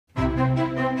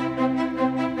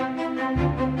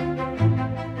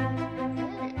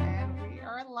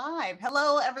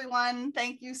everyone.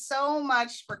 Thank you so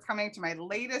much for coming to my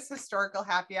latest historical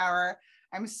happy hour.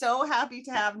 I'm so happy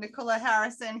to have Nicola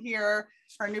Harrison here.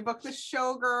 Her new book, The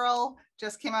Showgirl,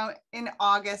 just came out in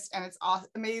August, and it's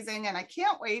amazing. And I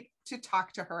can't wait to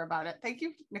talk to her about it. Thank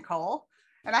you, Nicole.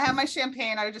 And I have my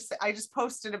champagne. I just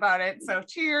posted about it. So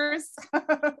cheers.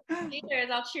 Cheers.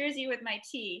 I'll cheers you with my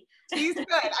tea. Tea's good.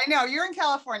 I know you're in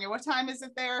California. What time is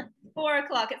it there? 4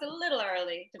 o'clock. It's a little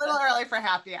early. A little early for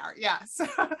happy hour. Yeah.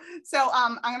 So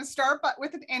I'm going to start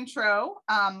with an intro.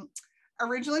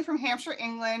 Originally from Hampshire,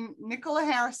 England, Nicola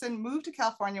Harrison moved to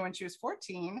California when she was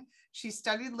 14. She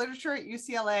studied literature at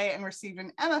UCLA and received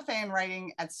an MFA in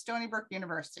writing at Stony Brook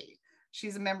University.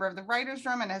 She's a member of the Writers'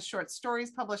 Room and has short stories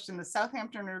published in the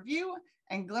Southampton Review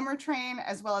and Glimmer Train,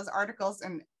 as well as articles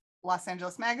in Los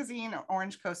Angeles Magazine or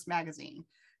Orange Coast Magazine.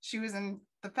 She was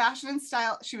the fashion and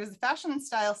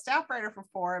style staff writer for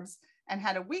Forbes and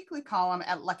had a weekly column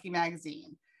at Lucky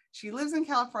Magazine. She lives in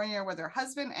California with her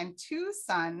husband and 2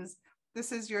 sons.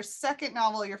 This is your second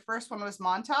novel. Your first one was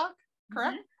Montauk,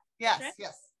 correct? Mm-hmm. Yes, correct.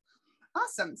 Yes.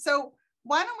 Awesome. So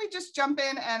why don't we just jump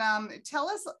in and tell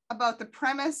us about the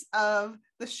premise of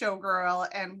The Showgirl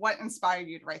and what inspired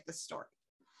you to write this story?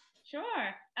 Sure.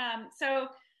 So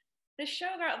The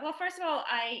Showgirl, well, first of all,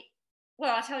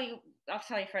 I'll tell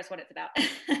you first what it's about.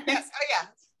 Yes. Oh,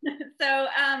 yeah. So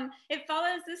it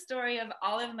follows the story of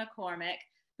Olive McCormick,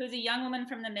 who's a young woman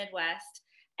from the Midwest,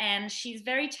 and she's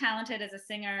very talented as a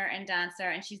singer and dancer,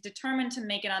 and she's determined to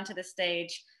make it onto the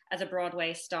stage as a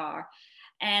Broadway star.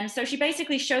 And so she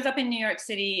basically shows up in New York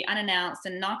City unannounced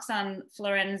and knocks on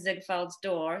Florenz Ziegfeld's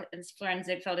door. And Florenz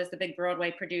Ziegfeld is the big Broadway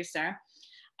producer.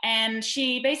 And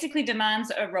she basically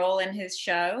demands a role in his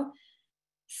show.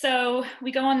 So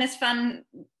we go on this fun,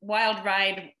 wild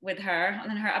ride with her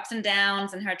and her ups and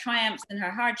downs and her triumphs and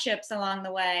her hardships along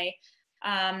the way.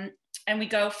 And we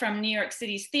go from New York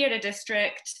City's theater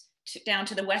district down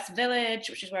to the West Village,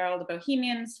 which is where all the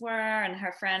bohemians were, and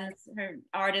her friends, her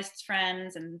artists'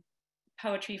 friends and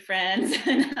poetry friends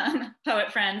and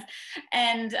poet friends.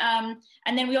 And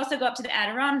then we also go up to the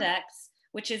Adirondacks,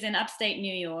 which is in upstate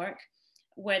New York,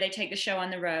 where they take the show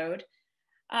on the road.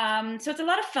 So it's a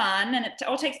lot of fun, and it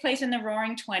all takes place in the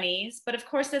roaring 20s. But of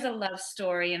course, there's a love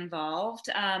story involved.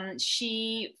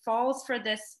 She falls for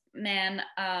this man,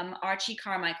 Archie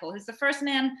Carmichael, who's the first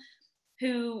man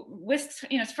who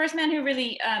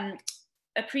really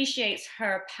appreciates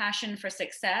her passion for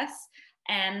success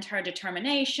and her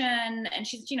determination. And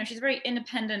she's a very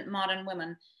independent modern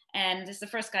woman. And it's the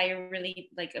first guy who really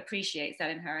appreciates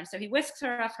that in her. And so he whisks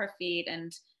her off her feet,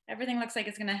 and everything looks like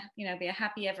it's gonna, be a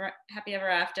happy ever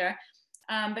after.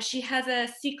 But she has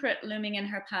a secret looming in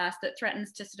her past that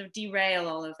threatens to sort of derail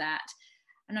all of that.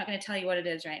 I'm not going to tell you what it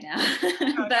is right now.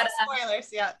 No, but, no spoilers,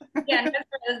 yeah. Yeah, no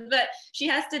spoilers, but she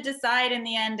has to decide in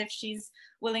the end if she's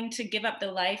willing to give up the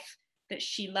life that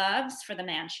she loves for the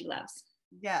man she loves.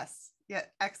 Yes, yeah,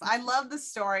 excellent. I love the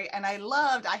story, and I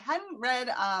hadn't read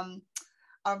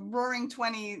a roaring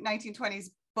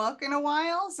 1920s book in a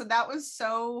while, so that was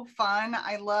so fun.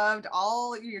 I loved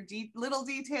all your little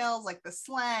details, like the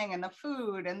slang and the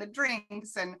food and the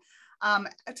drinks. And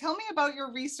tell me about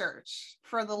your research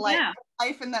for the life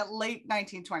in that late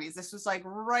 1920s. This was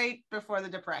right before the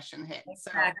Depression hit.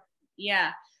 Exactly. So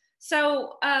yeah.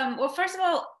 So well, first of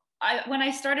all, when I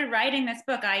started writing this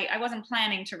book, I wasn't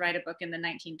planning to write a book in the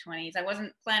 1920s. I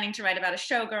wasn't planning to write about a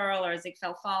showgirl or a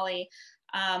Ziegfeld Folly.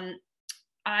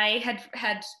 I had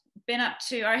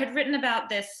written about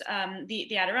this,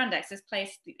 the Adirondacks, this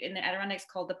place in the Adirondacks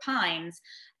called the Pines.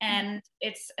 And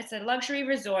it's a luxury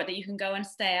resort that you can go and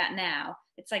stay at now.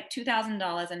 It's like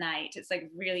 $2,000 a night. It's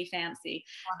really fancy.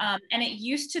 Wow. And it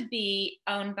used to be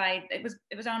owned by, it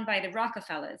was owned by the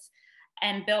Rockefellers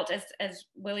and built as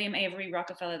William Avery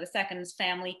Rockefeller II's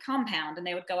family compound. And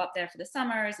they would go up there for the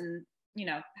summers, and,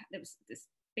 there was this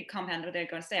big compound where they'd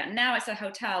go and stay at. Now it's a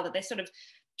hotel that they sort of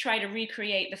try to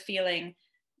recreate the feeling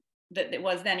that it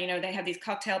was then. They have these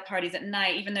cocktail parties at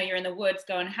night, even though you're in the woods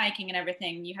going hiking and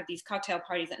everything. You have these cocktail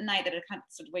parties at night that are kind of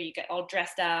sort of where you get all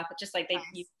dressed up, just like they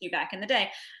used to do back in the day.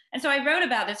 And so I wrote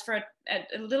about this for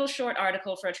a little short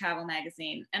article for a travel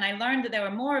magazine. And I learned that there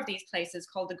were more of these places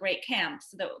called the Great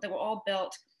Camps that were all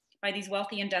built by these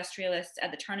wealthy industrialists at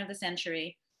the turn of the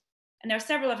century. And there are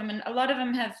several of them, and a lot of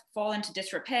them have fallen into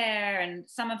disrepair, and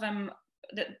some of them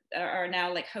that are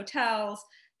now like hotels.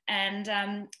 And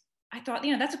I thought,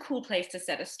 that's a cool place to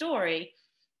set a story.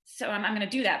 So I'm going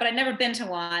to do that. But I'd never been to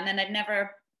one, and I'd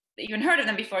never even heard of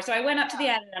them before. So I went up to the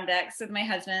Adirondacks with my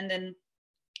husband, and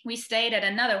we stayed at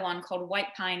another one called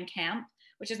White Pine Camp,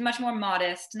 which is much more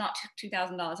modest, not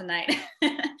 $2,000 a night.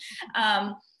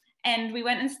 And we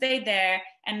went and stayed there.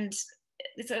 And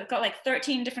it's got like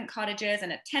 13 different cottages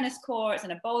and a tennis courts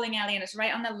and a bowling alley, and it's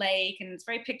right on the lake, and it's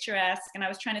very picturesque. And I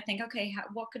was trying to think, okay,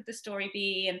 what could the story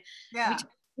be? And Yeah.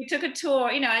 we took a tour,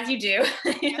 as you do,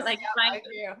 Yes, like yeah, trying I to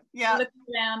do. Yeah. look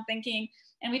around thinking.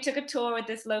 And we took a tour with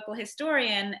this local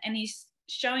historian, and he's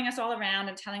showing us all around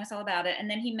and telling us all about it. And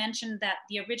then he mentioned that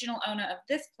the original owner of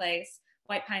this place,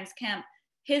 White Pines Camp,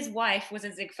 his wife was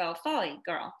a Ziegfeld Folly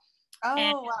girl.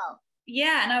 And Oh, wow.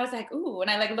 yeah, and I was like, ooh,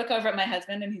 and I like look over at my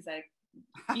husband, and he's like,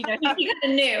 he kind of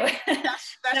knew.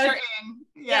 That's your in.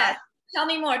 Yeah. Tell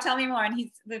me more. And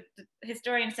the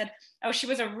historian said, oh, she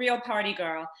was a real party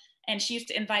girl. And she used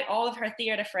to invite all of her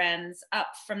theater friends up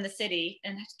from the city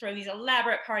and throw these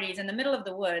elaborate parties in the middle of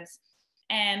the woods.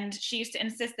 And she used to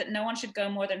insist that no one should go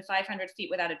more than 500 feet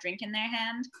without a drink in their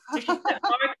hand. So she put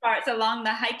bar carts along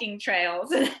the hiking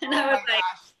trails. And I was like,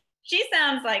 she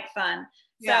sounds like fun.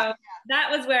 So that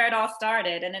was where it all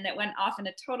started. And then it went off in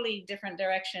a totally different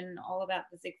direction, all about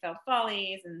the Ziegfeld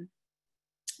Follies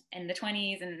and the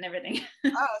 20s and everything.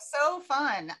 Oh, so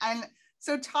fun. And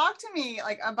so talk to me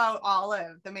like about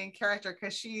Olive, the main character,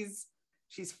 because she's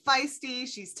feisty,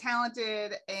 she's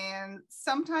talented, and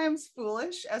sometimes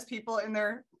foolish, as people in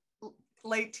their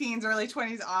late teens, early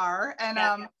 20s are. And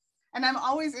and I'm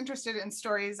always interested in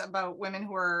stories about women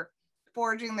who are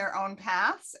forging their own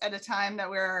paths at a time that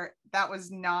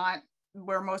was not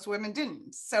where most women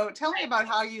didn't. So tell me about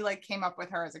how you like came up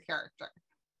with her as a character.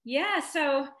 Yeah,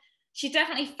 so she's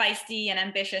definitely feisty and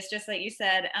ambitious, just like you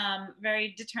said,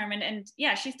 very determined. And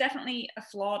yeah, she's definitely a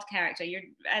flawed character.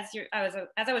 As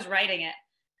I was writing it,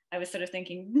 I was sort of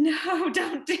thinking, no,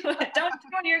 don't do it. Don't do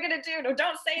what you're gonna do. No,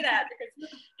 don't say that,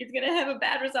 because it's gonna have a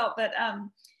bad result.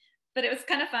 But it was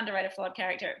kind of fun to write a flawed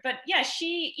character. But yeah,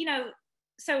 she,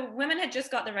 so women had just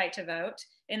got the right to vote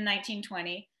in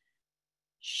 1920.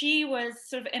 She was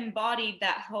sort of embodied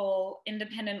that whole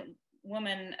independent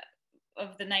woman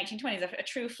of the 1920s, a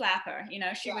true flapper.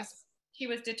 She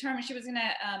was determined. She was going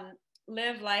to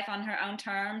live life on her own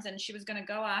terms, and she was going to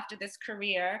go after this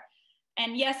career.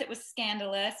 And yes, it was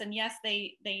scandalous. And yes,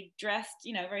 they dressed,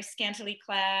 very scantily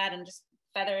clad and just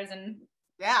feathers and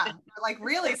like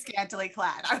really scantily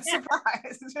clad. I was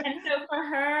surprised. And so for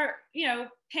her,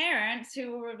 parents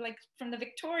who were like from the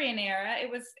Victorian era, it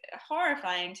was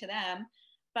horrifying to them.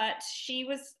 But she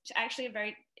was actually a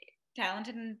very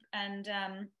talented and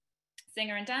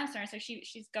singer and dancer, and so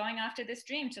she's going after this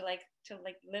dream to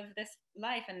live this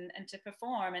life and to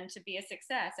perform and to be a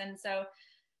success. And so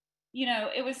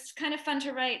it was kind of fun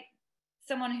to write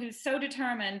someone who's so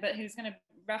determined but who's going to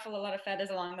ruffle a lot of feathers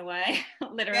along the way.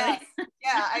 Literally.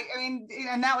 I mean,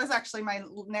 and that was actually my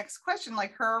next question.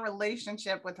 Like, her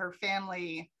relationship with her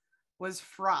family was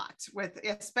fraught with,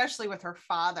 especially with her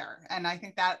father, and I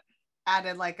think that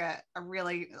added like a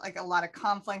really like a lot of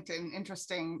conflict and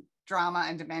interesting drama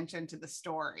and dimension to the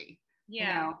story.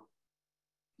 And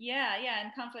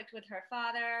conflict with her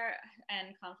father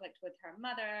and conflict with her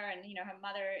mother, and her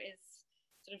mother is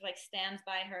sort of like stands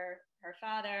by her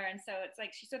father, and so it's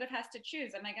like she sort of has to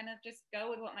choose, am I going to just go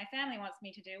with what my family wants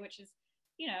me to do, which is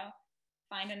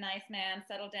find a nice man,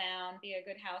 settle down, be a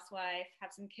good housewife,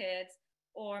 have some kids,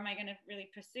 or am I going to really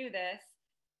pursue this?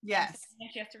 Yes. So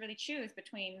she has to really choose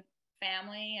between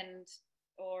family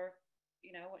or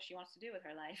what she wants to do with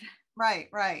her life.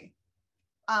 Right.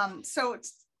 So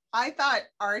I thought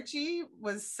Archie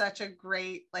was such a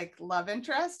great like love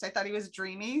interest. I thought he was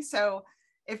dreamy. So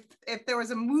if there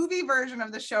was a movie version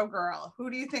of the Showgirl, who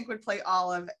do you think would play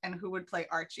Olive and who would play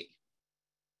Archie?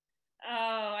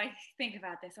 Oh, I think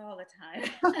about this all the time.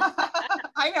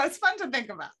 I know, it's fun to think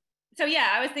about. So yeah,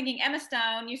 I was thinking Emma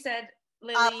Stone. You said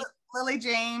Lily. Lily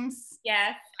James.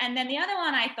 Yes, and then the other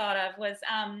one I thought of was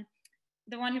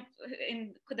the one who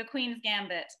in the Queen's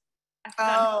Gambit.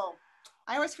 I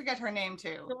always forget her name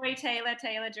too.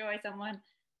 Taylor Joy, someone.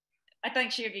 I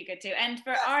think she would be good too. And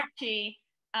for Archie,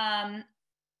 I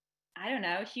don't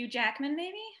know, Hugh Jackman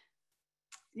maybe.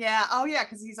 Yeah. Oh yeah,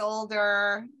 because he's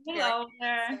older.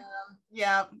 Older.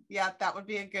 Yeah, that would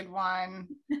be a good one.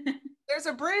 There's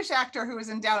a British actor who was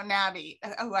in Downton Abbey,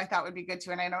 who I thought would be good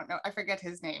too, and I don't know, I forget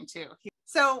his name too.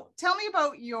 So tell me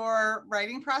about your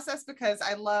writing process, because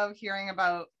I love hearing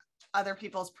about other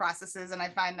people's processes, and I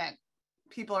find that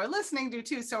people are listening do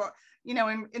too. So,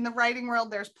 in the writing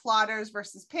world, there's plotters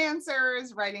versus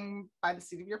pantsers, writing by the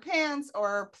seat of your pants,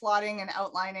 or plotting and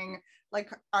outlining.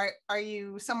 Like, are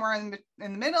you somewhere in the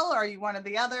middle? Or are you one or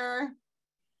the other?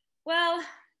 Well,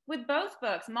 with both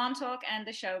books, Montauk and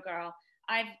The Showgirl,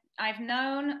 I've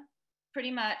known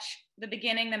pretty much the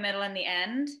beginning, the middle, and the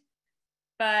end,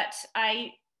 but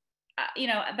I you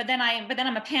know, but then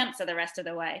I'm a pantser the rest of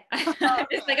the way. I'm just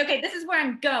Okay. like, okay, this is where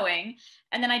I'm going.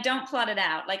 And then I don't plot it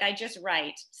out. Like I just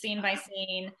write scene by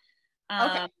scene.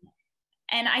 Okay. Um,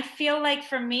 and I feel like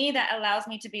for me, that allows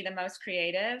me to be the most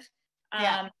creative.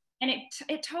 Yeah. And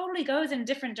it totally goes in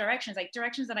different directions, like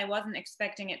directions that I wasn't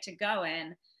expecting it to go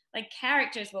in. Like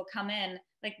characters will come in,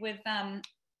 like with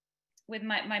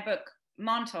my book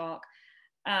Montauk.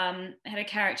 I had a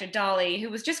character, Dolly, who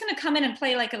was just going to come in and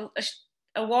play like a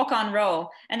walk-on role,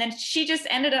 and then she just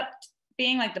ended up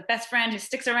being like the best friend who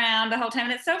sticks around the whole time.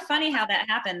 And it's so funny how that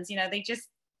happens. You know,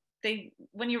 they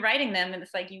when you're writing them, and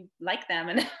it's like you like them,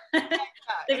 and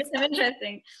they're just so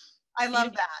interesting. I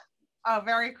love that. Oh,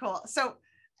 very cool. So,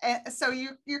 so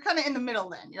you're kind of in the middle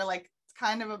then. You're like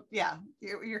kind of a, yeah,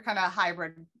 you're kind of a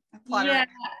hybrid plotter. Yeah.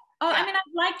 Oh, Yeah. I mean,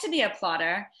 I'd like to be a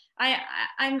plotter.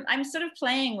 I'm sort of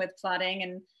playing with plotting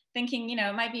and thinking, you know,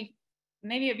 it might be,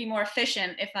 maybe it'd be more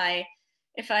efficient if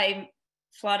I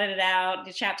plotted it out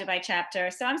chapter by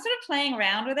chapter. So I'm sort of playing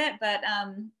around with it, but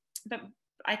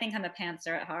I think I'm a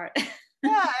pantser at heart.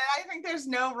 Yeah, I think there's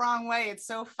no wrong way. It's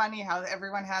so funny how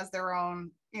everyone has their own,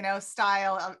 you know,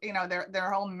 style of, you know, their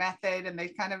whole method, and they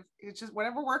kind of, it's just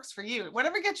whatever works for you,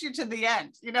 whatever gets you to the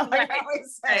end, you know, like I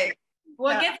always say. Right.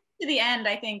 What gets to the end,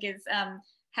 I think, is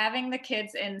having the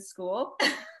kids in school.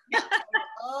 Yeah.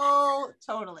 Oh,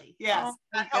 totally. Yes. Oh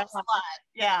That helps a lot.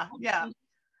 Yeah. Yeah.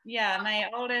 Yeah. My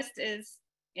oldest is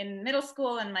in middle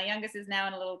school, and my youngest is now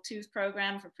in a little twos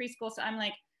program for preschool. So I'm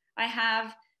like, I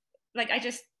have, like,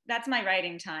 that's my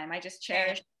writing time. I just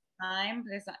cherish time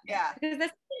because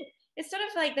it's sort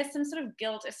of like there's some sort of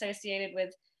guilt associated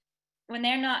with when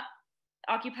they're not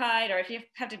occupied, or if you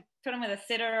have to put them with a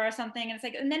sitter or something, and it's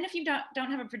like, and then if you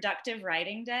don't have a productive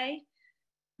writing day,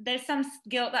 there's some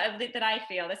guilt that I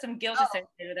feel. There's some guilt associated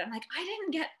with it. I'm like, I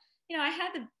didn't get, you know, I had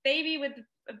the baby with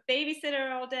a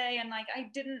babysitter all day, and like I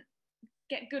didn't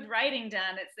get good writing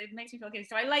done. It makes me feel guilty.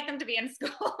 So I like them to be in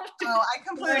school. Oh, I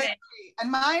completely agree. And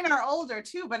mine are older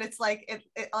too, but it's like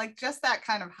it like just that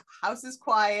kind of house is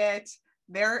quiet,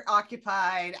 they're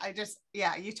occupied. I just,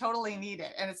 yeah, you totally need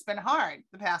it. And it's been hard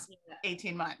the past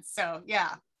 18 months. So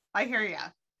yeah, I hear you.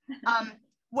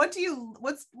 What's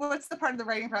the part of the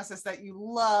writing process that you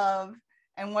love,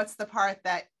 and what's the part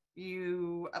that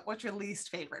what's your least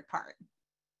favorite part?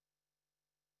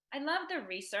 I love the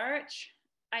research.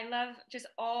 I love just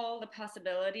all the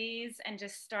possibilities, and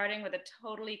just starting with a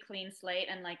totally clean slate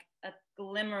and like a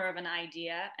glimmer of an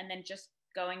idea, and then just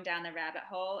going down the rabbit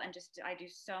hole. And just, I do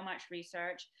so much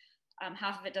research.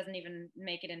 Half of it doesn't even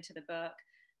make it into the book.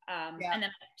 And then I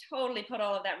totally put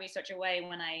all of that research away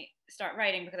when I start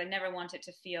writing, because I never want it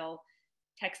to feel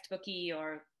textbooky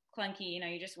or clunky. You know,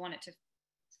 you just want it to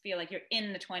feel like you're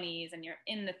in the 20s and you're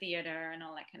in the theater and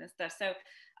all that kind of stuff. So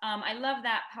I love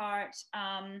that part.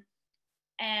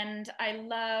 And I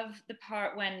love the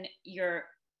part when you're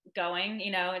going,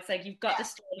 you know, it's like you've got the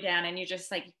story down, and you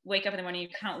just like wake up in the morning, you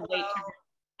can't wait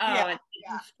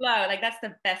to flow. Like that's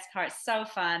the best part. So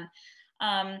fun.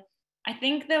 I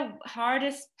think the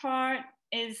hardest part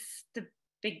is the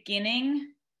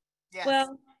beginning. Yes.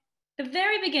 Well, the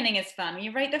very beginning is fun. When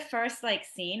you write the first like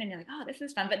scene and you're like, oh, this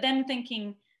is fun. But then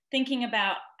thinking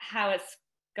about how it's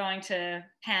going to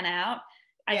pan out,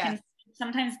 I can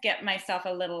sometimes get myself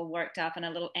a little worked up and a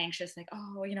little anxious, like,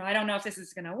 oh, you know, I don't know if this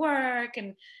is going to work.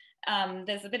 And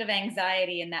there's a bit of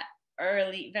anxiety in that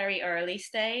very early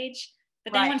stage.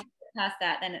 But then once you get past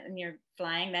that, then and you're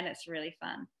flying, then it's really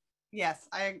fun. Yes,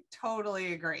 I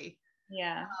totally agree.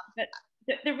 Yeah, but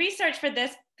the research for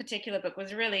this particular book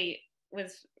was very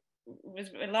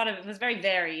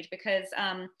varied, because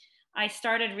I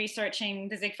started researching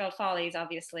the Ziegfeld Follies,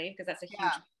 obviously, because that's a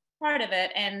huge part of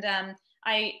it. And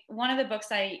one of the books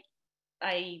I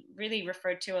really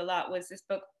referred to a lot was this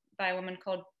book by a woman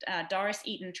called Doris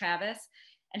Eaton Travis.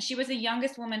 And she was the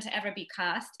youngest woman to ever be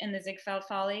cast in the Ziegfeld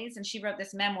Follies. And she wrote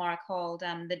this memoir called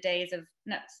The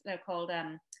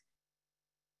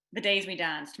Days We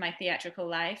Danced, My Theatrical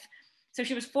Life. So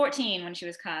she was 14 when she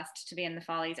was cast to be in the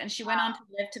Follies, and she went on to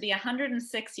live to be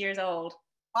 106 years old.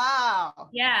 Wow.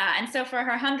 Yeah, and so for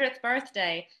her 100th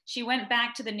birthday, she went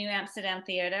back to the New Amsterdam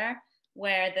Theater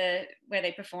where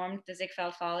they performed the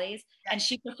Ziegfeld Follies, and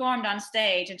she performed on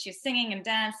stage, and she was singing and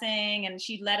dancing, and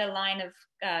she led a line of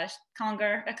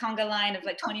conga line of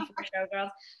like 24 showgirls.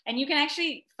 And you can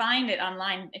actually find it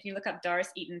online if you look up Doris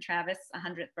Eaton Travis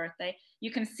 100th birthday.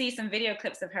 You can see some video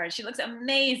clips of her. She looks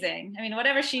amazing. I mean,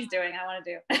 whatever she's doing, I want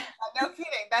to do. No kidding,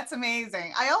 that's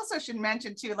amazing. I also should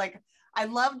mention too, like, I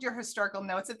loved your historical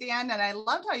notes at the end, and I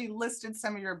loved how you listed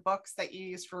some of your books that you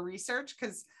used for research,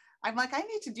 because I'm like, I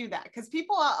need to do that because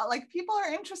people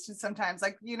are interested sometimes.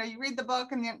 Like, you read the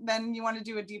book and then you want to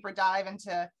do a deeper dive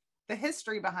into the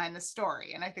history behind the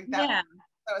story. And I think that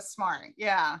was smart.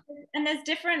 Yeah. And there's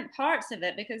different parts of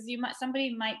it because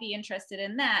somebody might be interested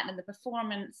in that and the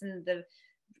performance and the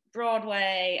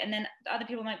Broadway, and then other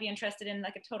people might be interested in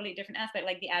like a totally different aspect,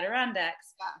 like the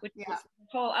Adirondacks, which is a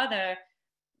whole other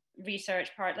research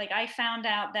part. Like I found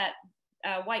out that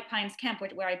White Pines Camp,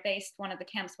 where I based one of the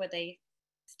camps where they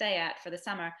stay at for the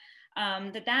summer,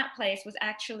 that place was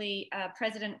actually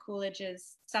President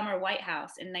Coolidge's summer White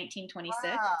House in 1926.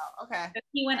 Wow, okay. So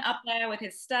he went up there with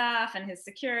his staff and his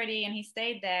security, and he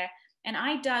stayed there. And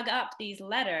I dug up these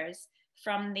letters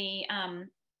from the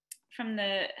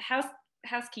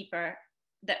housekeeper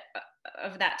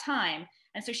of that time.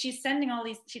 And so she's sending all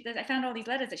these, I found all these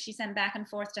letters that she sent back and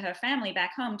forth to her family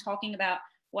back home, talking about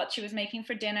what she was making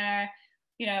for dinner,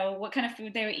 what kind of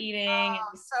food they were eating. Oh,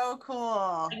 so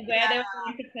cool. And where they were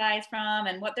getting supplies from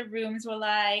and what the rooms were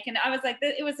like. And I was like,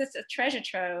 it was just a treasure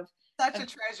trove. Such a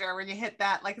treasure when you hit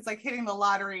that, like, it's like hitting the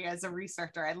lottery as a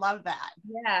researcher. I love that.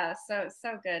 Yeah, so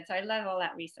good. So I love all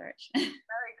that research.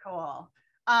 Very cool.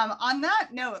 On that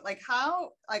note, like and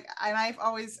I've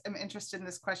always am interested in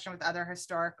this question with other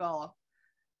historical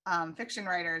fiction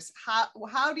writers.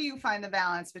 How do you find the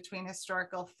balance between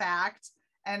historical fact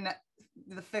and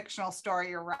the fictional story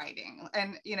you're writing?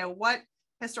 And what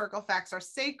historical facts are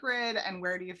sacred, and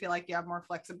where do you feel like you have more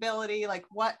flexibility? Like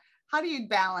how do you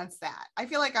balance that? I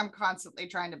feel like I'm constantly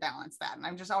trying to balance that, and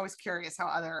I'm just always curious how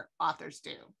other authors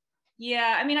do.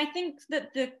 Yeah, I mean, I think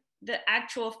that the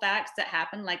actual facts that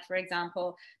happen, like for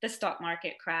example, the stock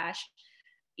market crash,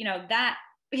 that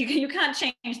you can't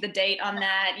change the date on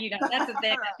that. That's a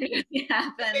thing that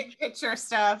happen. Big picture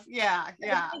stuff. Yeah.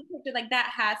 Like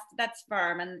that's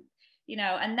firm, and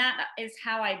and that is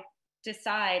how I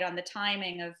decide on the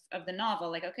timing of the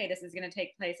novel. Like, okay, this is going to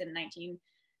take place in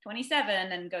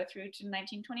 1927 and go through to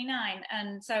 1929,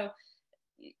 and so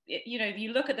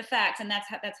you look at the facts, and that's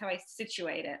how I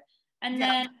situate it. And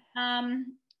then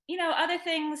other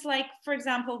things like, for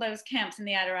example, those camps in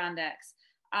the Adirondacks,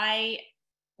 I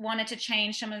wanted to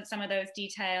change some of those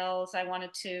details. I wanted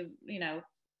to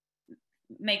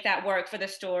make that work for the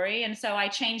story, and so I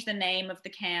changed the name of the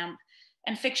camp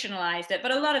and fictionalized it,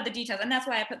 but a lot of the details, and that's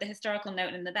why I put the historical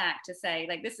note in the back to say,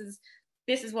 like, this is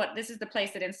the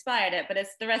place that inspired it, but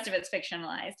it's the rest of it's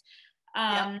fictionalized.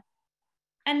 And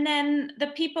then the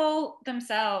people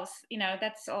themselves,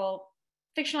 that's all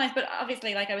fictionalized, but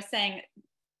obviously, like I was saying,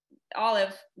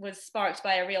 Olive was sparked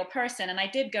by a real person, and I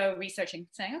did go researching,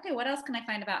 saying, okay, what else can I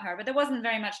find about her? But there wasn't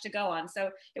very much to go on,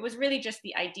 so it was really just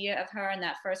the idea of her and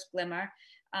that first glimmer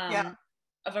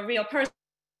of a real person.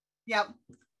 Yep.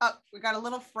 Oh, we got a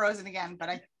little frozen again, but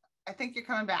I think you're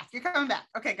coming back. You're coming back.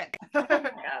 Okay, good.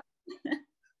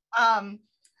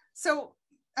 So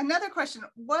another question: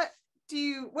 what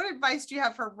advice do you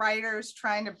have for writers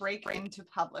trying to break into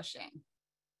publishing?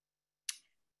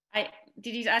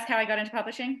 Did you ask how I got into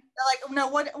publishing? Like, no,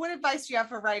 what advice do you have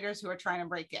for writers who are trying to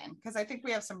break in? Because I think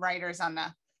we have some writers on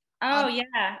the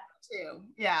too.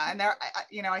 Yeah, and they're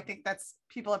I think that's,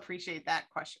 people appreciate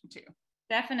that question too.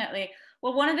 Definitely.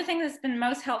 Well, one of the things that's been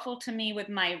most helpful to me with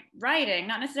my writing,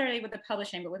 not necessarily with the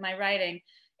publishing, but with my writing,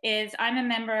 is I'm a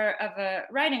member of a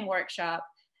writing workshop.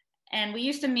 And we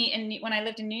used to meet when I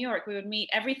lived in New York, we would meet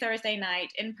every Thursday night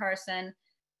in person,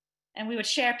 and we would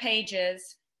share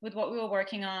pages with what we were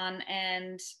working on.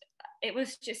 And it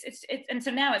was just, and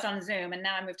so now it's on Zoom, and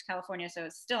now I moved to California, so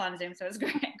it's still on Zoom. So it's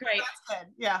great. That's good.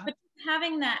 Yeah. But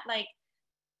having that, like,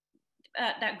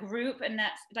 that group, and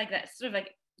that's like that sort of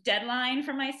like deadline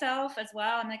for myself as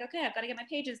well. I'm like, okay, I've got to get my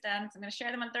pages done, so I'm going to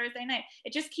share them on Thursday night.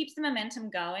 It just keeps the momentum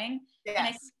going. Yes,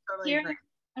 and totally agree.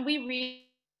 And we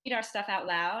read our stuff out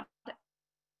loud.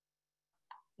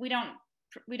 We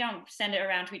don't send it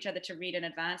around to each other to read in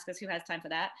advance, because who has time for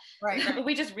that? Right. But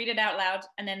we just read it out loud,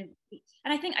 and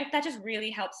I think that just really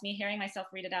helps me, hearing myself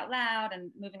read it out loud and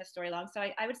moving the story along. So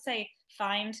I would say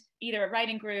find either a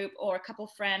writing group or a couple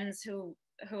friends who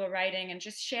are writing, and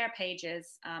just share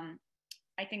pages.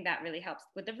 I think that really helps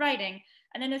with the writing.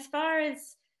 And then as far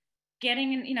as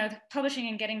getting, publishing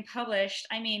and getting published,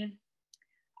 I mean,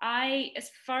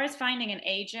 as far as finding an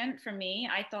agent, for me,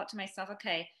 I thought to myself,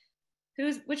 okay,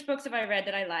 which books have I read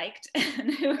that I liked,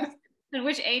 and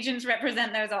which agents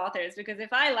represent those authors? Because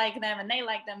if I like them and they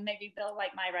like them, maybe they'll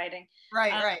like my writing.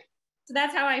 Right. So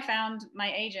that's how I found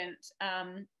my agent.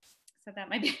 So that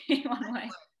might be one way.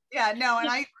 Yeah, no, and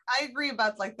I agree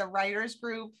about like the writers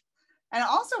group, and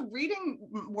also reading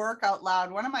work out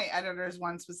loud. One of my editors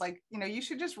once was like, you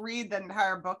should just read the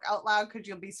entire book out loud, because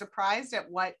you'll be surprised at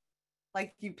what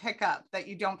like you pick up that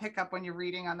you don't pick up when you're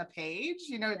reading on the page,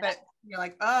 that you're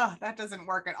like, oh, that doesn't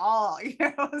work at all,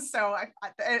 so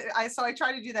I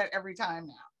try to do that every time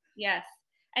now. Yes.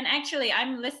 And actually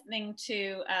I'm listening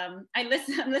to I'm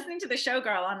listening to the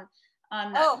Showgirl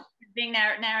on being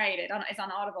narrated it's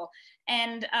on Audible,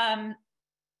 and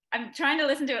I'm trying to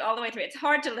listen to it all the way through. It's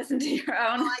hard to listen to your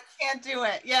own. Oh, I can't do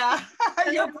it. Yeah.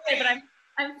 But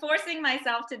I'm forcing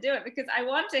myself to do it because I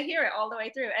want to hear it all the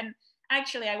way through. And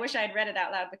actually, I wish I had read it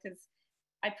out loud because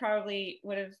I probably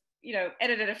would have,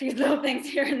 edited a few little things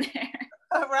here and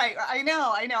there. Right. I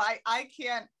know.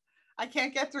 I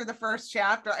can't get through the first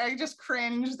chapter. I just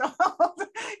cringe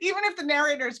even if the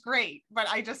narrator is great, but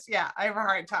I have a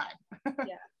hard time.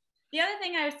 Yeah. The other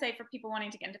thing I would say for people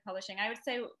wanting to get into publishing, I would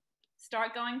say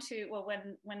start going to,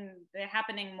 when they're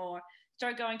happening more,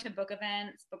 start going to book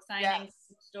events, book signings,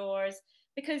 stores,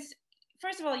 because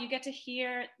first of all, you get to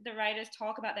hear the writers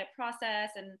talk about their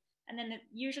process, and then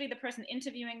usually the person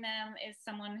interviewing them is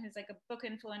someone who's like a book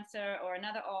influencer or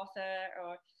another author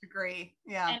or. Agree.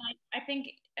 Yeah. And I think,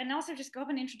 and also just go up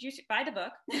and buy the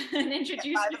book and introduce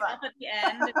yourself at the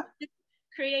end. It just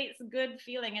creates a good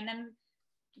feeling, and then,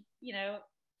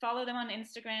 follow them on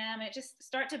Instagram, and it just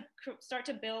start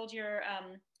to build your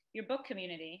book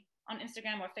community on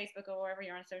Instagram or Facebook or wherever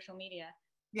you're on social media.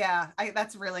 Yeah,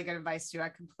 that's really good advice too. I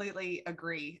completely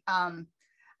agree.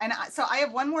 So I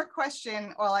have one more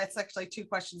question. Well, it's actually two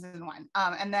questions in one.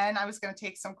 And then I was going to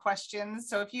take some questions.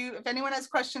 So if anyone has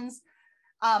questions,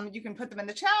 you can put them in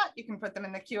the chat. You can put them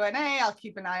in the Q&A. I'll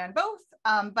keep an eye on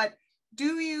both. But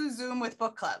do you Zoom with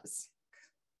book clubs?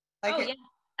 Yeah,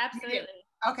 absolutely.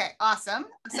 Okay, awesome.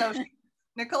 So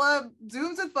Nicola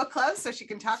Zooms with book clubs so she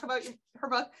can talk about her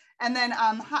book. And then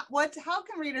how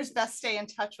can readers best stay in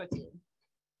touch with you?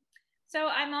 So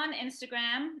I'm on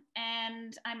Instagram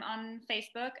and I'm on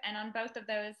Facebook, and on both of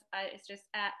those, it's just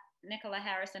at Nicola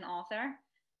Harrison Author.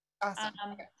 Awesome.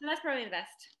 Okay. So that's probably the best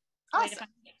awesome. way to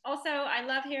find me. Also, I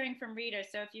love hearing from readers.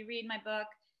 So if you read my book,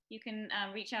 you can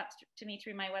reach out to me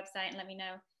through my website and let me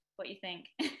know what you think.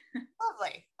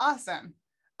 Lovely. Awesome.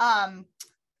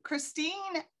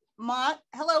 Christine Mott.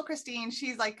 Hello, Christine.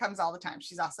 She's comes all the time.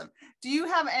 She's awesome. Do you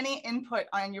have any input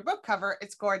on your book cover?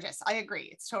 It's gorgeous. I agree.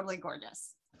 It's totally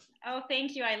gorgeous. Oh,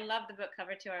 thank you. I love the book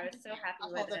cover too. I was so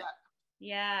happy with it.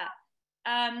 Yeah.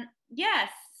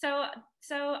 Yes. So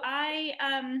I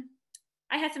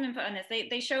had some input on this.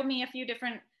 They showed me a few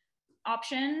different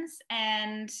options,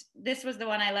 and this was the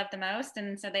one I loved the most,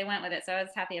 and so they went with it. So I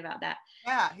was happy about that.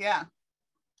 Yeah.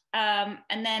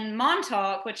 And then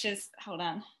Montauk, which is, hold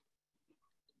on,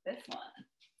 this one.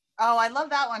 Oh, I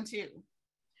love that one too.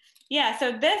 Yeah.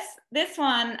 So this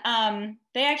one,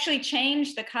 they actually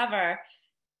changed the cover.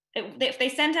 They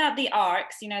sent out the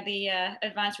ARCs, the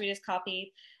advanced readers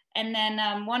copy, and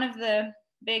then one of the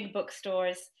big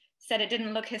bookstores said it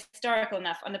didn't look historical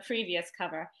enough on the previous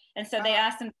cover, and so they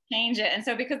asked them to change it. And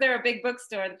so because they're a big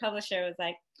bookstore, the publisher was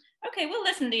like, "Okay, we'll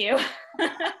listen to you."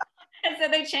 And so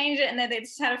they changed it, and then they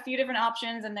just had a few different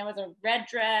options, and there was a red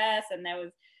dress, and there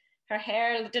was her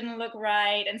hair didn't look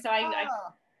right, and so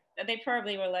they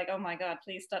probably were like, "Oh my God,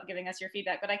 please stop giving us your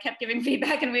feedback." But I kept giving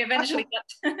feedback, and we eventually got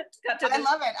to this. I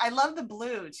love it. I love the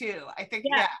blue too. I think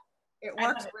it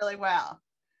works really well.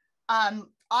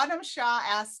 Autumn Shaw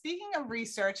asks, speaking of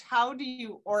research, how do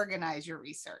you organize your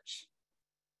research?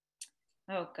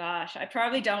 Oh gosh, I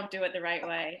probably don't do it the right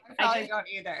way. I probably don't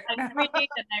either.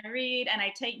 I read and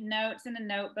I take notes in a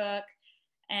notebook,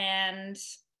 and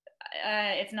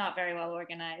it's not very well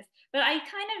organized. But I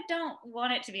kind of don't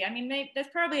want it to be. I mean, there's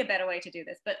probably a better way to do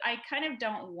this, but I kind of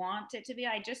don't want it to be.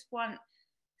 I just want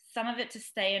some of it to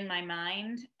stay in my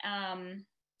mind.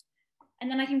 And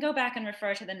then I can go back and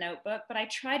refer to the notebook, but I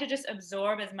try to just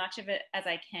absorb as much of it as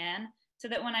I can so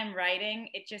that when I'm writing,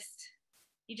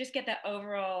 you just get that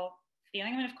overall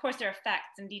feeling. I mean, of course, there are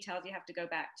facts and details you have to go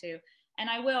back to. And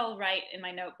I will write in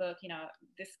my notebook,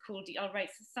 I'll write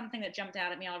something that jumped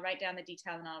out at me. I'll write down the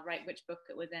detail and I'll write which book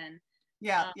it was in.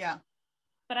 Yeah.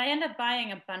 But I end up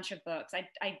buying a bunch of books.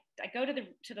 I go to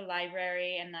the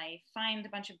library and I find a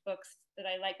bunch of books that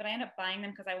I like, but I end up buying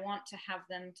them because I want to have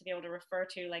them to be able to refer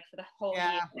to for the whole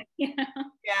year.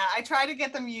 Yeah, I try to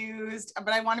get them used, but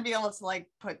I want to be able to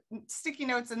put sticky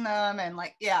notes in them and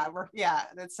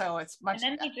so it's much. And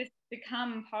then they just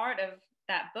become part of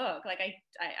that book. I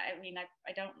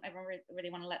don't ever really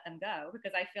want to let them go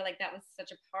because I feel like that was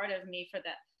such a part of me for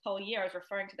the whole year. I was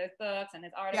referring to those books and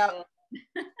his articles.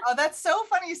 Oh, that's so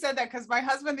funny you said that, because my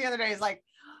husband the other day is like,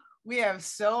 we have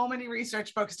so many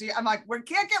research books. I'm like, we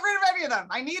can't get rid of any of them.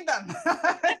 I need them.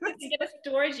 To get a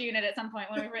storage unit at some point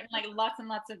when we've written like lots and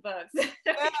lots of books.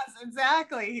 Yes,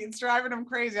 exactly. It's driving them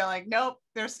crazy. I'm like, nope,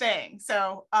 they're staying.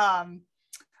 So,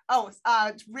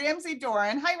 Ramsey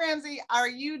Doran. Hi, Ramsey. Are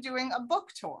you doing a book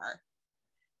tour?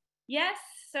 Yes.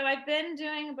 So I've been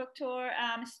doing a book tour.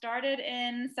 Started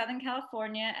in Southern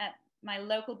California at my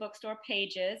local bookstore,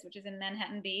 Pages, which is in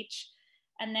Manhattan Beach.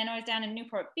 And then I was down in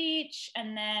Newport Beach.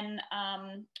 And then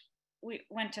we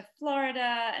went to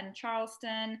Florida and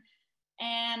Charleston.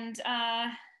 And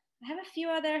I have a few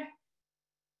other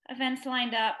events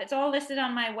lined up. It's all listed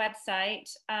on my website.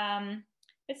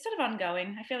 It's sort of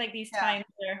ongoing. I feel like these times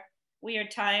are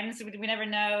weird times. We never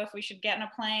know if we should get on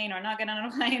a plane or not get on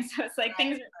a plane. So it's like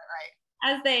things are,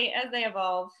 as they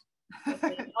evolve.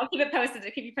 I'll keep it posted.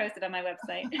 Keep you posted on my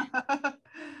website.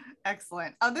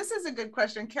 Excellent. Oh, this is a good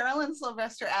question. Carolyn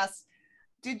Sylvester asks,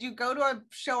 did you go to a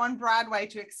show on Broadway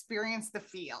to experience the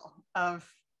feel of?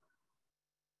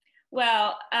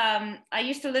 Well, I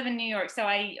used to live in New York, so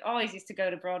I always used to go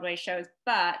to Broadway shows.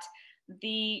 But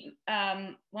the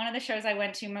one of the shows I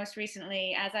went to most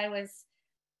recently, as I was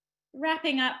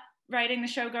wrapping up writing The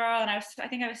Showgirl, and I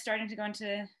think I was starting to go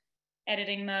into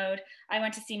editing mode, I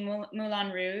went to see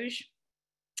Moulin Rouge,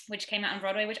 which came out on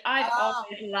Broadway, which I've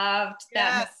always loved.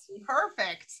 That movie.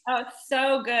 Perfect. Oh, it's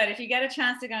so good. If you get a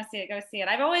chance to go see it, go see it.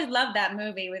 I've always loved that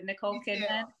movie with Nicole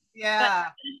Kidman. Yeah. But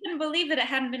I couldn't believe that it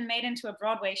hadn't been made into a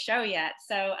Broadway show yet.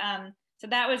 So so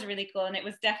that was really cool. And it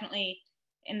was definitely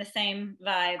in the same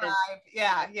vibe.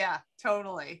 Yeah,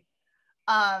 totally.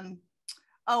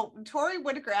 Tori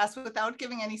Whitaker asked, without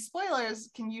giving any spoilers,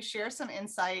 can you share some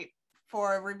insight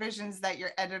for revisions that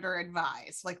your editor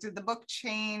advised? Like, did the book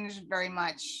change very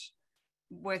much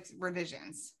with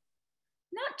revisions?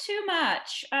 Not too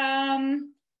much.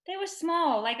 They were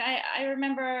small. Like I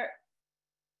remember,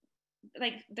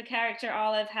 like the character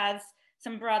Olive has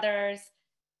some brothers,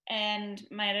 and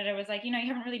my editor was like, you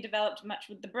haven't really developed much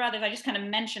with the brothers. I just kind of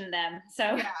mentioned them. So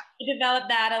I developed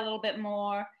that a little bit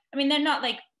more. I mean, they're not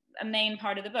like a main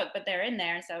part of the book, but they're in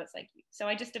there. And so it's like, so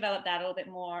I just developed that a little bit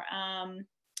more.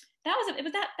 It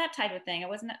was that type of thing. It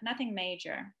wasn't nothing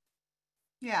major.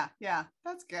 Yeah,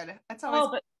 that's good. That's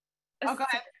always. Go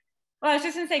ahead. Well, I was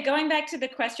just gonna say, going back to the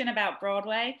question about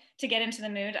Broadway, to get into the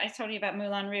mood, I told you about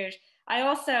Moulin Rouge. I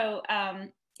also,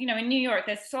 in New York,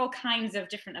 there's all kinds of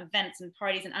different events and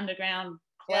parties and underground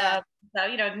clubs. So,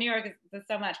 New York there's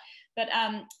so much. But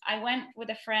I went with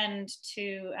a friend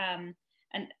to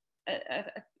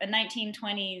a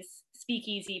 1920s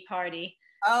speakeasy party.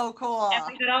 Oh, cool. And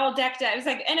we got all decked out. It was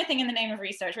like anything in the name of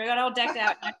research. We got all decked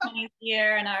out in our 20s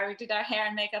gear, and we did our hair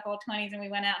and makeup all 20s, and we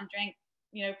went out and drank,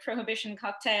 prohibition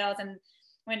cocktails and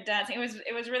went dancing.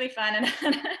 It was really fun. And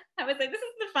I was like, this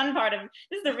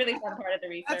is the really fun part of the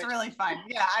research. That's really fun.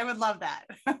 Yeah, I would love that.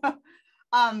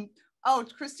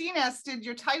 Christine asked, did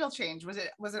your title change? Was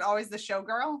it always The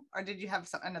Showgirl, or did you have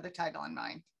another title in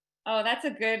mind? Oh, that's a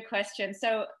good question.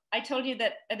 So I told you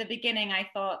that at the beginning, I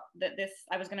thought that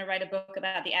I was going to write a book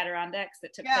about the Adirondacks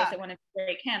that took place at one of the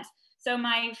great camps. So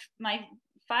my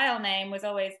file name was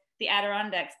always the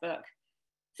Adirondacks book.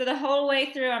 So the whole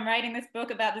way through, I'm writing this book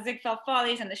about the Ziegfeld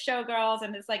Follies and the Showgirls,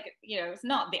 and it's like, it's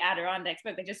not the Adirondacks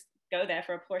book. They just go there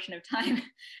for a portion of time.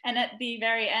 And at the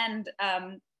very end,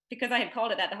 because I had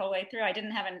called it that the whole way through, I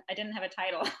didn't have a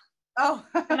title. Oh.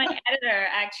 My editor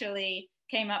actually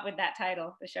came up with that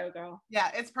title, The Showgirl.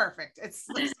 Yeah, it's perfect. It's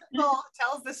simple,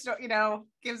 tells the story,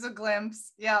 gives a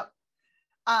glimpse. Yep.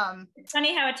 It's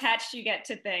funny how attached you get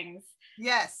to things.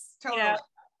 Yes, totally.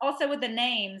 Also with the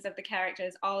names of the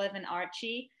characters, Olive and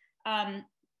Archie, I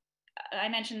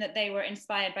mentioned that they were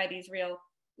inspired by these real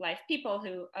life people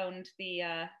who owned the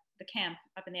camp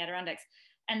up in the Adirondacks,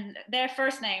 and their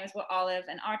first names were Olive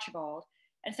and Archibald.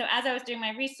 And so as I was doing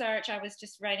my research, I was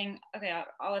just writing, okay,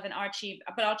 Olive and Archie,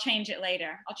 but I'll change it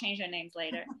later. I'll change their names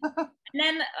later. And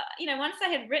then, once I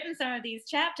had written some of these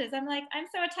chapters, I'm like, I'm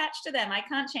so attached to them. I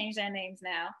can't change their names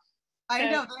now. I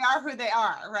know, they are who they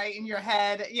are, right? In your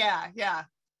head. Yeah.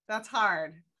 That's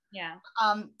hard. Yeah.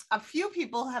 A few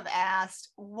people have asked,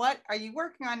 what are you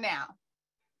working on now?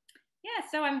 Yeah,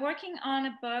 so I'm working on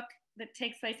a book that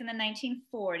takes place in the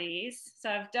 1940s. So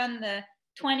I've done the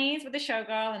 20s with The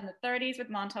Showgirl and the 30s with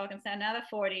Montauk, and so now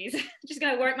the 40s. Just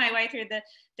going to work my way through the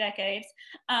decades.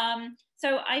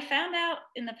 So I found out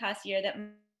in the past year that...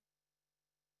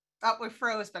 Oh, we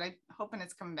froze, but I'm hoping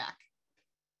it's coming back.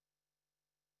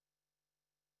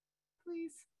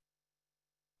 Please.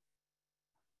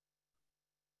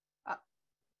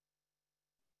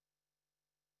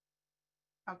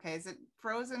 Okay, is it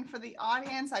frozen for the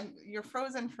audience? You're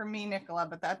frozen for me, Nicola,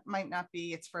 but that might not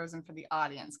be. It's frozen for the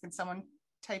audience. Can someone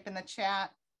type in the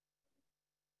chat?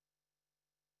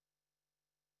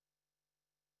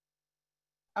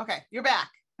 Okay, you're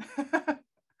back.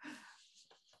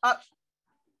 Up.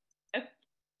 Okay.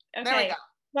 There we go.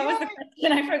 What was the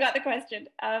question? I forgot the question.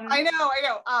 I know.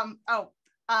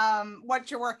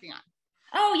 What you're working on?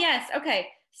 Oh, yes. Okay.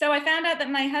 So I found out that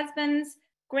my husband's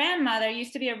grandmother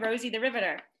used to be a Rosie the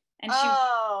Riveter. And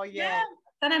yeah.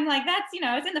 Then I'm like, that's,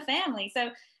 it's in the family.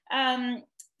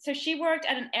 So she worked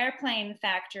at an airplane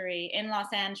factory in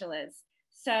Los Angeles.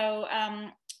 So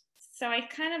I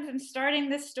kind of am starting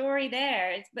this story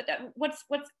there. But what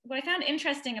I found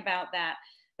interesting about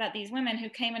these women who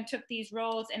came and took these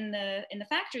roles in the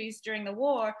factories during the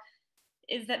war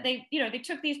is that they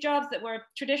took these jobs that were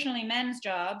traditionally men's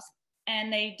jobs,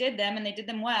 and they did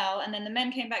them well. And then the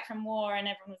men came back from war, and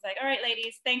everyone was like, all right,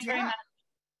 ladies, thanks very much.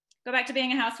 Go back to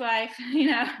being a housewife,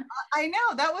 I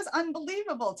know, that was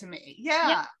unbelievable to me.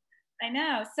 Yeah, I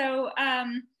know. So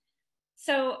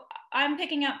I'm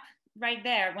picking up right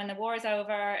there when the war is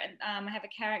over. And I have a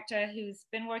character who's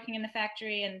been working in the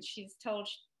factory, and she's told,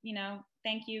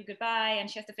 thank you, goodbye, and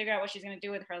she has to figure out what she's going to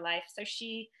do with her life. So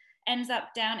she ends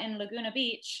up down in Laguna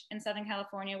Beach in Southern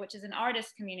California, which is an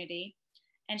artist community.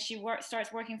 And she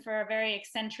starts working for a very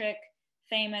eccentric,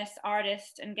 famous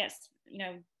artist, and gets,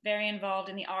 very involved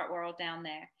in the art world down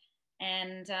there.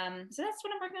 And so that's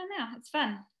what I'm working on now. It's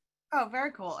fun. Oh,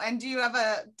 very cool. And do you have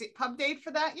a pub date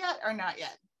for that yet, or not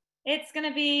yet? It's going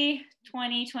to be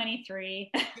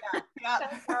 2023. Yeah.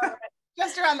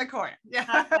 Just around the corner.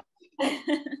 Yeah.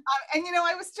 And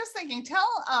I was just thinking,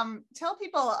 tell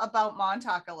people about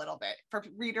Montauk a little bit for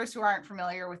readers who aren't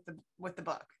familiar with the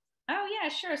book. Oh yeah,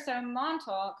 sure. So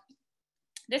Montauk,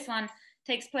 this one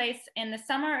takes place in the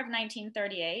summer of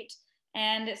 1938,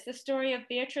 and it's the story of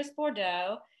Beatrice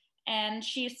Bordeaux, and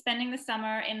she's spending the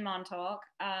summer in Montauk.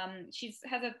 She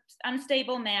has an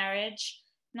unstable marriage,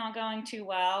 not going too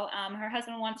well. Her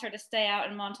husband wants her to stay out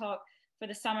in Montauk for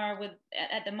the summer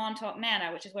at the Montauk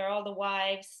Manor, which is where all the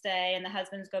wives stay, and the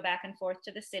husbands go back and forth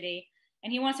to the city.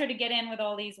 And he wants her to get in with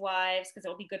all these wives because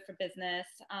it'll be good for business.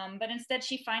 But instead,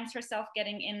 she finds herself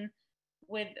getting in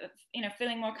with,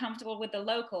 feeling more comfortable with the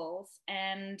locals.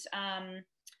 And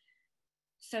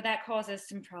so that causes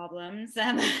some problems.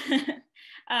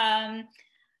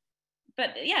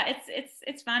 But yeah,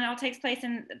 it's fun. It all takes place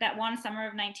in that one summer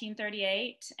of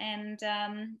 1938, and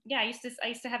yeah, I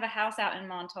used to have a house out in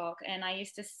Montauk, and I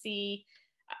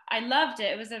loved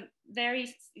it. It was a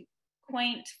very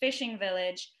quaint fishing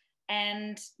village,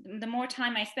 and the more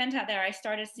time I spent out there, I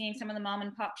started seeing some of the mom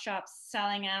and pop shops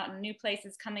selling out and new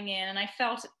places coming in, and I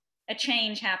felt a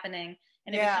change happening,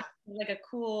 and it became like a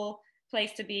cool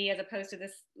place to be as opposed to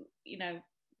this,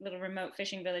 little remote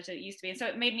fishing village that it used to be. And so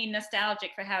it made me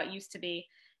nostalgic for how it used to be.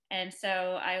 And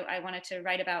so I wanted to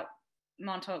write about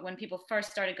Montauk when people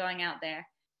first started going out there.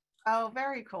 Oh,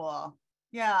 very cool.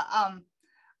 Yeah.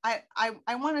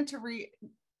 I wanted to read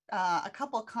a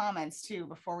couple comments too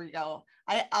before we go.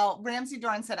 Ramsey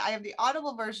Dorn said, I have the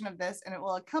audible version of this, and it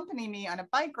will accompany me on a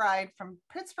bike ride from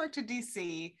Pittsburgh to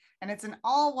DC, and it's an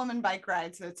all-woman bike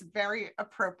ride, so it's very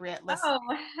appropriate. Oh,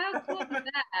 how cool is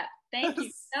that? Thank you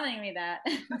for telling me that.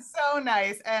 So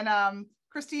nice. And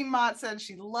Christine Mott said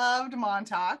she loved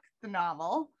Montauk, the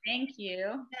novel. Thank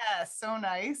you. Yeah, so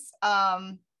nice.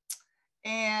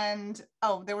 And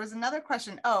there was another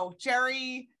question.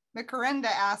 Jerry McCarenda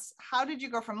asks, how did you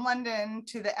go from London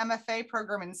to the MFA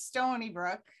program in Stony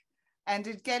Brook? And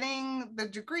did getting the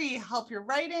degree help your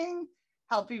writing,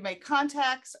 help you make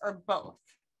contacts, or both?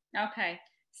 Okay.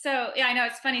 So yeah, I know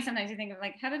it's funny sometimes you think of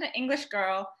like, how did an English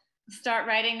girl start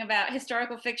writing about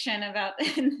historical fiction about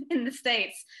in the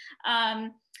States?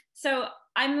 So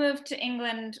I moved to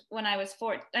England when I was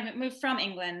I moved from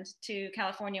England to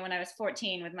California when I was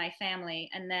 14 with my family,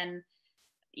 and then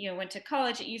went to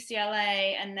college at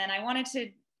UCLA, and then I wanted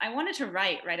to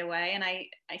write right away, and I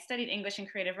studied English and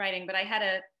creative writing, but I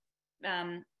had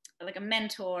a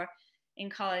mentor in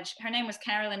college. Her name was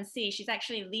Carolyn C. She's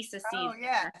actually Lisa C. Oh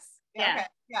yes, yeah. Okay.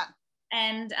 Yeah.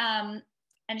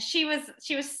 And she was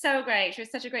so great. She was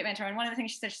such a great mentor. And one of the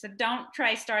things she said, don't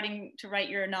try starting to write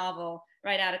your novel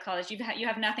right out of college. You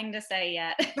have nothing to say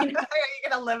yet. You're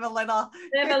gonna live a little,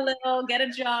 get a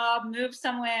job, move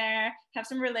somewhere, have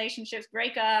some relationships,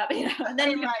 break up. And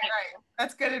then right.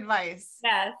 That's good advice.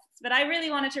 Yes, but I really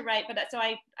wanted to write. So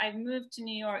I moved to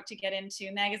New York to get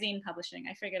into magazine publishing.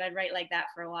 I figured I'd write like that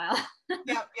for a while.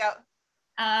 Yep.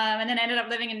 And then ended up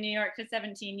living in New York for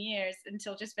 17 years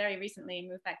until just very recently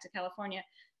moved back to California.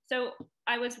 So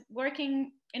I was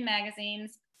working in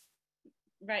magazines,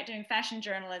 doing fashion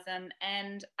journalism,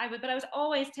 and but I was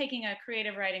always taking a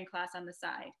creative writing class on the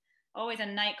side, always a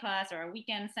night class or a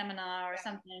weekend seminar or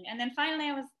something. And then finally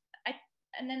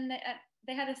and then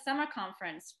they had a summer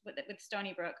conference with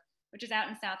Stony Brook, which is out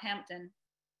in Southampton.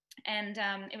 And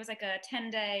it was like a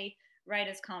 10-day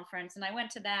writers conference. And I went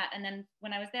to that. And then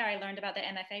when I was there, I learned about the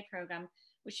MFA program,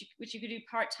 which you could do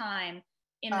part-time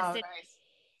in the city. Nice.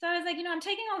 So I was like, I'm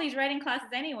taking all these writing classes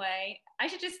anyway. I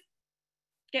should just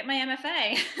get my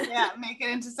MFA. Yeah, make it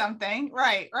into something.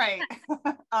 Right.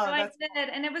 So I did,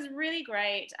 and it was really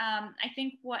great. I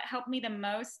think what helped me the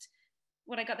most,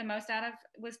 what I got the most out of,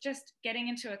 was just getting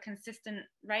into a consistent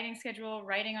writing schedule,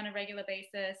 writing on a regular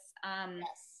basis,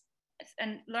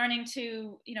 and learning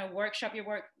to, workshop your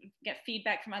work, get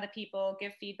feedback from other people,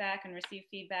 give feedback and receive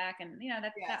feedback. And,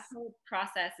 that whole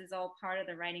process is all part of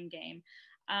the writing game.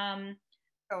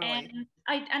 Totally.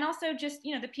 And also just,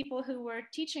 the people who were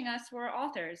teaching us were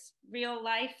authors, real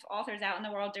life authors out in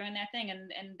the world doing their thing.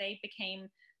 And they became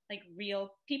like real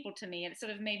people to me. It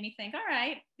sort of made me think, all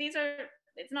right,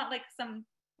 it's not like some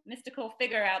mystical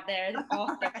figure out there.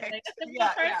 Author. Right. Like, it's a real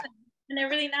person. And they're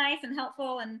really nice and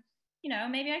helpful. And,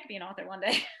 maybe I could be an author one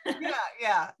day.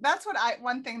 Yeah. That's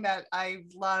one thing that I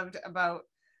loved about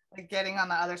like getting on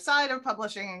the other side of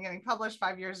publishing and getting published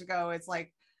 5 years ago. It's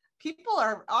like,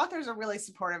 authors are really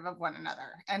supportive of one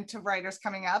another and to writers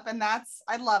coming up. And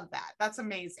I love that. That's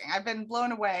amazing. I've been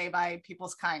blown away by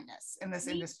people's kindness in this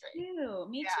industry. Me too.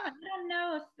 I don't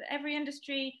know if every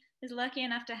industry is lucky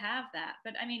enough to have that,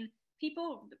 but I mean,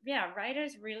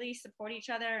 writers really support each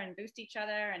other and boost each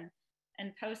other and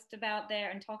post about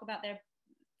and talk about their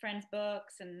friends'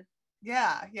 books. And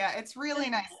it's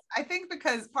really nice. I think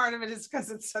because part of it is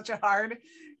because it's such a hard,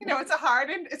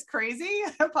 it's crazy.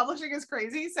 Publishing is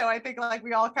crazy. So I think like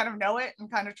we all kind of know it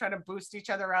and kind of try to boost each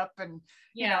other up and,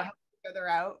 help each other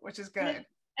out, which is good.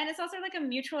 And it's also like a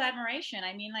mutual admiration.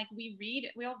 I mean, like we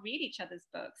all read each other's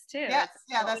books too. Yes,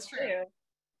 that's true.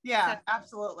 Yeah,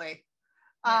 absolutely.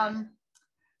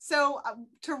 So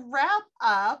to wrap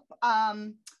up,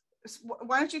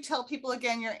 why don't you tell people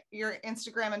again your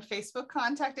Instagram and Facebook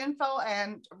contact info,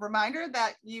 and reminder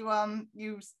that you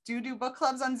do book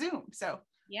clubs on Zoom. So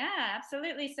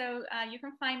absolutely. So you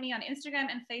can find me on Instagram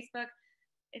and Facebook.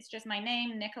 It's just my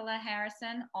name, Nicola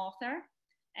Harrison, author.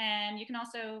 And you can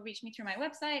also reach me through my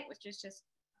website, which is just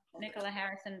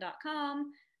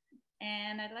nicolaharrison.com.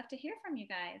 And I'd love to hear from you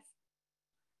guys.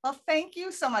 Well, thank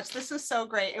you so much. This was so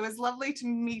great. It was lovely to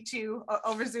meet you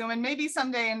over Zoom, and maybe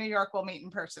someday in New York we'll meet in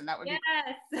person. That would be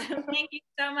cool. Thank you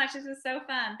so much. This was so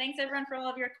fun. Thanks everyone for all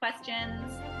of your questions.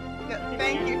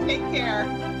 Thank you. Take care.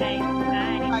 Bye.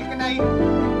 Bye. Good night.